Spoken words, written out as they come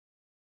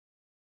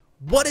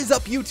What is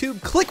up, YouTube?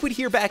 Kliquid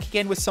here, back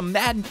again with some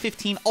Madden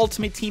 15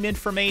 Ultimate Team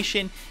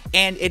information.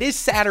 And it is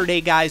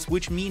Saturday, guys,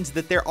 which means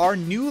that there are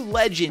new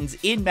legends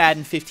in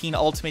Madden 15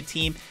 Ultimate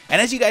Team.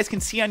 And as you guys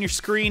can see on your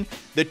screen,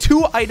 the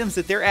two items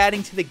that they're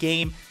adding to the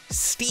game,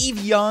 Steve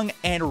Young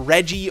and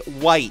Reggie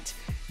White.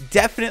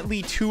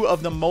 Definitely two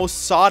of the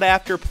most sought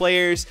after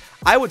players.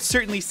 I would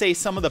certainly say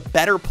some of the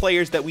better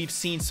players that we've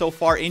seen so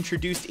far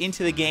introduced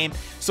into the game.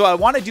 So what I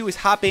want to do is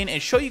hop in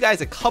and show you guys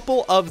a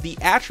couple of the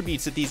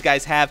attributes that these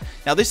guys have.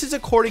 Now, this is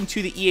according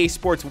to the EA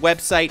Sports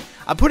website.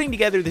 I'm putting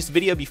together this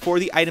video before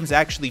the items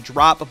actually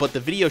drop, but the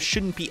video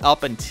shouldn't be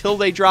up until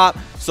they drop.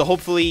 So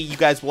hopefully you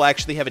guys will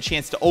actually have a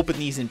chance to open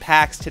these in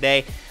packs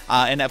today.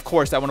 And of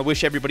course, I want to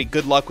wish everybody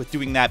good luck with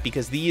doing that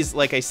because these,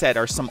 like I said,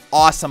 are some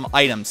awesome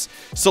items.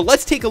 So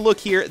let's take a look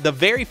here. The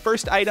very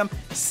first item,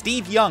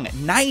 Steve Young,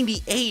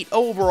 98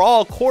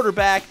 overall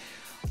quarterback.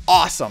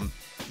 Awesome.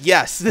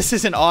 Yes, this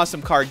is an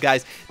awesome card,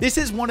 guys. This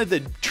is one of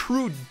the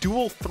true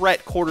dual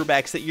threat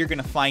quarterbacks that you're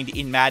going to find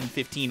in Madden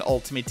 15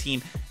 Ultimate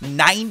Team.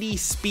 90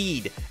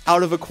 speed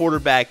out of a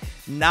quarterback.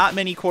 Not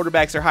many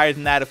quarterbacks are higher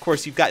than that. Of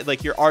course, you've got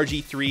like your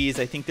RG3s.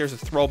 I think there's a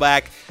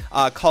throwback,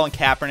 Colin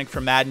Kaepernick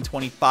from Madden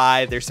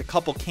 25. There's a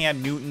couple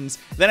Cam Newtons.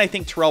 Then I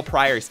think Terrell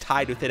Pryor is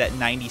tied with it at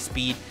 90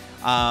 speed.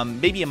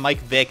 Maybe a Mike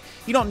Vick.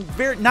 You know,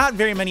 not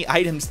very many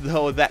items,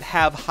 though, that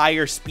have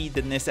higher speed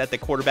than this at the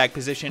quarterback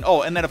position.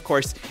 Oh, and then, of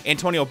course,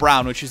 Antonio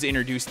Brown, which was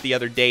introduced the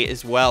other day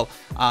as well.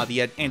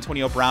 The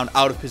Antonio Brown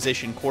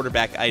out-of-position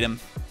quarterback item.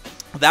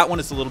 That one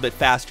is a little bit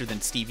faster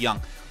than Steve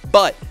Young.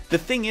 But the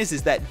thing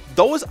is that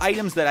those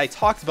items that I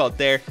talked about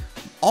there,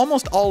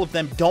 almost all of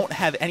them don't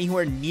have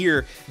anywhere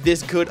near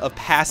this good of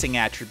passing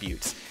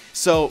attributes.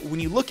 So when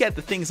you look at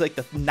the things like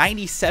the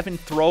 97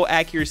 throw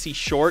accuracy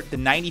short, the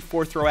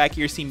 94 throw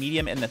accuracy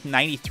medium, and the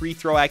 93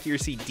 throw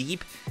accuracy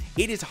deep,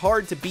 it is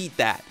hard to beat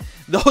that.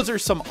 Those are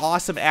some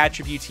awesome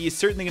attributes. He is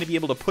certainly going to be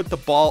able to put the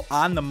ball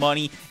on the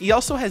money. He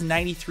also has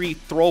 93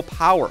 throw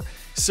power.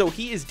 So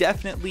he is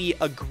definitely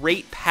a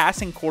great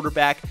passing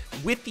quarterback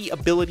with the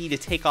ability to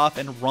take off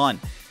and run.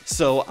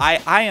 So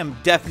I am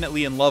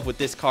definitely in love with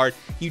this card.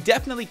 You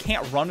definitely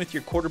can't run with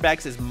your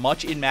quarterbacks as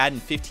much in Madden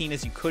 15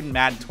 as you could in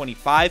Madden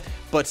 25,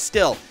 but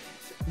still,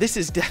 this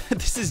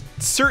is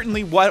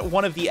certainly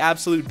one of the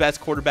absolute best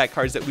quarterback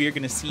cards that we are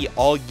going to see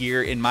all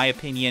year, in my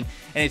opinion,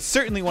 and it's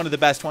certainly one of the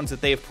best ones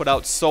that they have put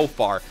out so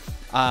far.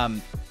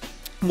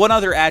 One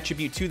other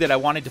attribute, too, that I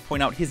wanted to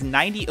point out, his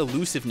 90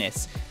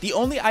 elusiveness. The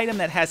only item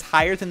that has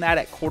higher than that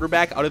at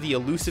quarterback out of the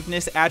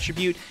elusiveness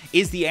attribute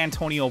is the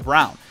Antonio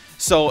Brown.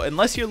 So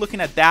unless you're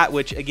looking at that,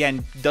 which,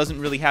 again, doesn't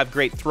really have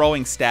great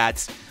throwing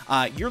stats,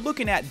 you're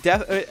looking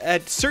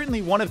at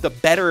certainly one of the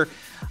better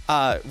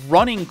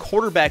running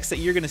quarterbacks that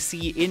you're going to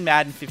see in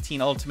Madden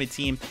 15 Ultimate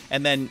Team.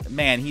 And then,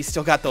 man, he's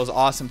still got those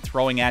awesome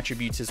throwing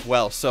attributes as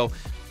well. So,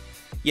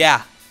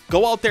 yeah.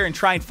 Go out there and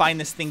try and find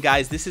this thing,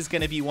 guys. This is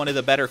going to be one of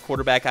the better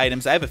quarterback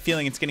items. I have a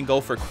feeling it's going to go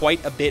for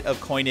quite a bit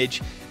of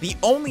coinage. The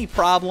only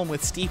problem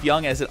with Steve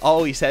Young, as it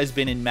always has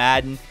been in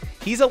Madden,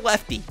 he's a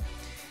lefty.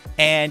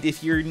 And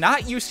if you're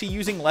not used to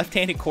using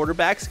left-handed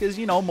quarterbacks, because,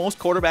 you know, most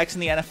quarterbacks in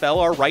the NFL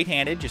are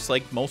right-handed, just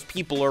like most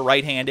people are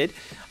right-handed,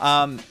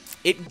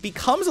 it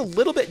becomes a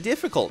little bit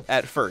difficult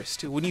at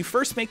first. When you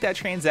first make that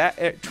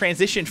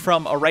transition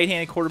from a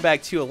right-handed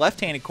quarterback to a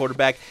left-handed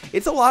quarterback,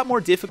 it's a lot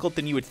more difficult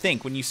than you would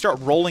think. When you start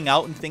rolling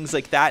out and things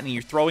like that and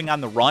you're throwing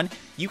on the run,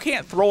 you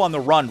can't throw on the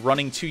run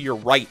running to your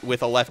right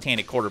with a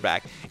left-handed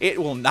quarterback. It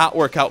will not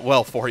work out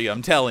well for you,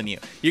 I'm telling you.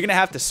 You're going to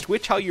have to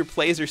switch how your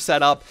plays are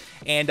set up,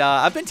 and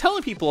I've been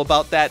telling people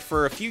about that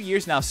for a few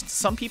years now.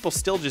 Some people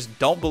still just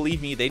don't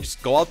believe me. They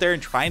just go out there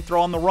and try and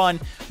throw on the run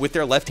with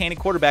their left-handed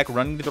quarterback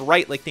running to the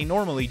right like they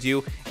normally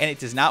do, and it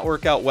does not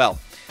work out well.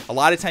 A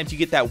lot of times you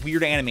get that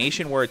weird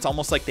animation where it's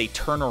almost like they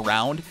turn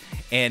around,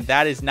 and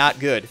that is not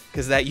good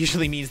because that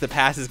usually means the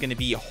pass is going to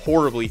be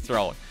horribly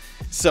thrown.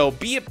 So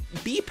be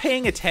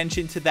paying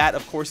attention to that.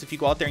 Of course, if you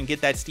go out there and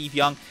get that Steve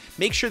Young,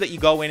 make sure that you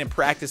go in and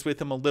practice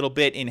with him a little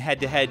bit in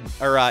head-to-head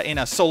or in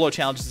a solo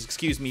challenges,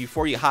 excuse me,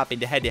 before you hop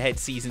into head-to-head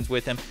seasons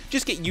with him.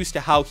 Just get used to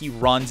how he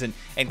runs and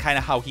kind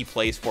of how he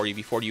plays for you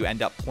before you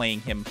end up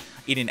playing him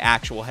in an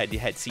actual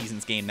head-to-head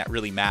seasons game that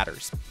really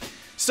matters.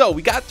 So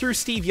we got through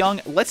Steve Young.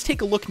 Let's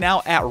take a look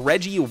now at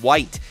Reggie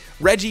White.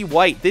 Reggie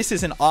White, this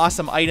is an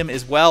awesome item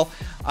as well.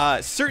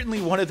 Certainly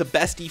one of the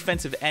best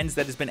defensive ends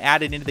that has been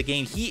added into the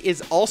game. He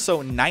is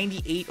also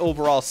 98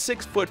 overall,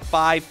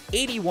 6'5",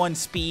 81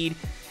 speed,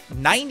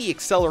 90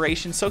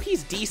 acceleration, so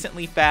he's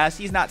decently fast.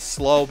 He's not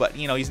slow, but,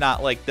 you know, he's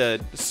not like the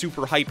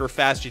super hyper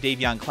fast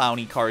Jadeveon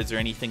Clowney cards or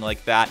anything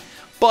like that.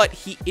 But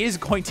he is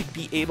going to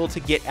be able to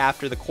get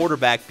after the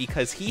quarterback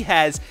because he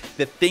has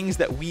the things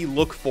that we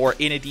look for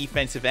in a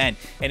defensive end.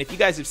 And if you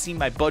guys have seen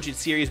my budget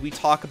series, we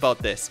talk about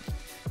this.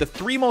 The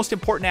three most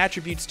important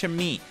attributes to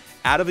me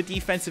out of a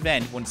defensive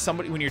end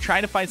when you're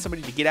trying to find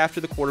somebody to get after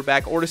the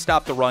quarterback or to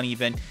stop the run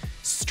even: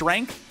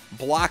 strength,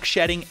 block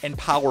shedding, and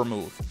power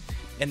move.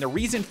 And the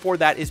reason for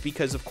that is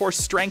because, of course,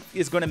 strength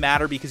is going to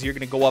matter because you're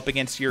going to go up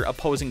against your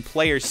opposing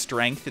player's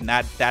strength and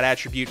that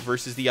attribute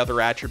versus the other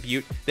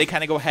attribute. They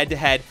kind of go head to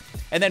head.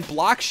 And then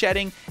block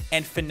shedding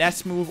and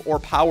finesse move or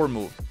power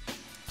move.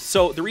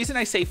 So the reason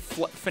I say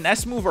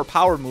finesse move or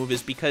power move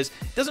is because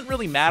it doesn't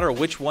really matter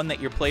which one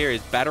that your player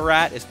is better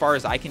at, as far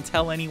as I can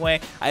tell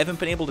anyway. I haven't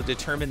been able to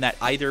determine that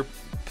either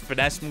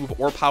finesse move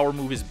or power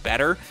move is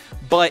better,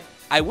 but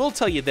I will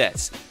tell you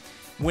this.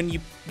 When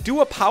you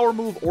do a power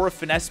move or a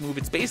finesse move,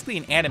 it's basically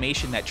an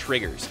animation that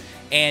triggers.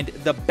 And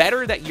the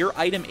better that your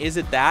item is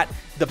at that,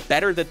 the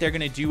better that they're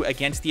going to do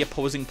against the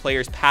opposing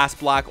player's pass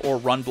block or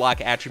run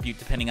block attribute,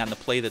 depending on the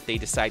play that they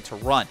decide to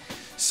run.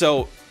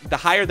 So the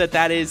higher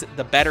that is,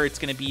 the better it's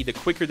going to be, the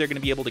quicker they're going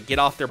to be able to get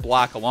off their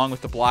block, along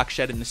with the block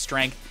shed and the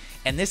strength.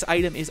 And this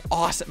item is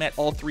awesome at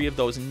all three of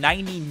those.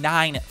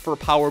 99 for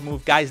power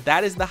move. Guys,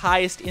 that is the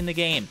highest in the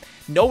game.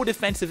 No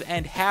defensive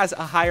end has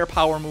a higher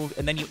power move,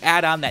 and then you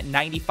add on that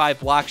 95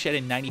 block shed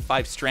and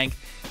 95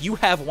 strength. You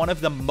have one of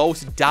the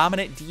most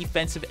dominant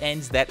defensive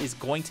ends that is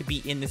going to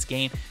be in this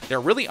game. There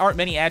really aren't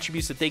many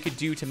attributes that they could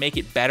do to make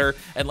it better,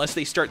 unless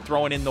they start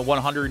throwing in the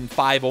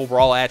 105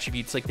 overall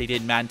attributes like they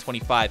did in Madden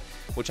 25,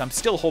 which I'm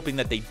still hoping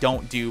that they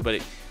don't do,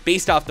 but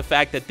based off the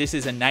fact that this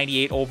is a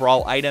 98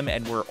 overall item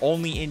and we're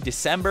only in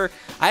December,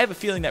 I have a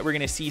feeling that we're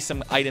going to see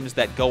some items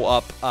that go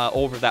up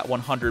over that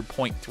 100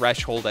 point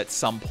threshold at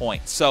some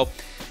point. So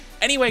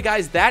anyway,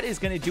 guys, that is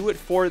going to do it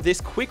for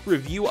this quick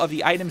review of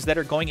the items that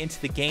are going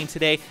into the game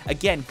today.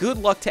 Again, good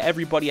luck to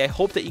everybody. I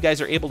hope that you guys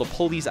are able to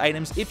pull these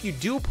items. If you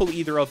do pull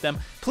either of them,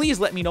 please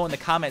let me know in the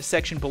comment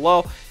section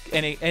below.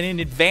 And in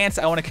advance,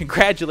 I want to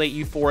congratulate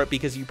you for it,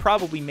 because you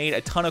probably made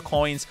a ton of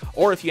coins,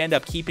 or if you end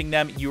up keeping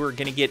them, you are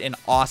going to get an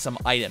awesome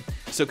item.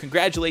 So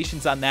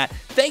congratulations on that.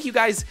 Thank you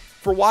guys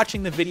for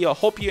watching the video.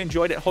 Hope you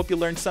enjoyed it. Hope you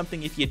learned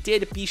something. If you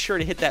did, be sure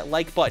to hit that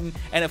like button.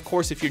 And of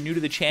course, if you're new to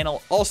the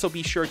channel, also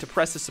be sure to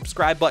press the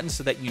subscribe button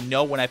so that you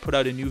know when I put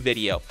out a new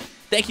video.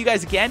 Thank you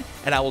guys again,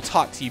 and I will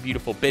talk to you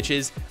beautiful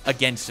bitches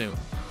again soon.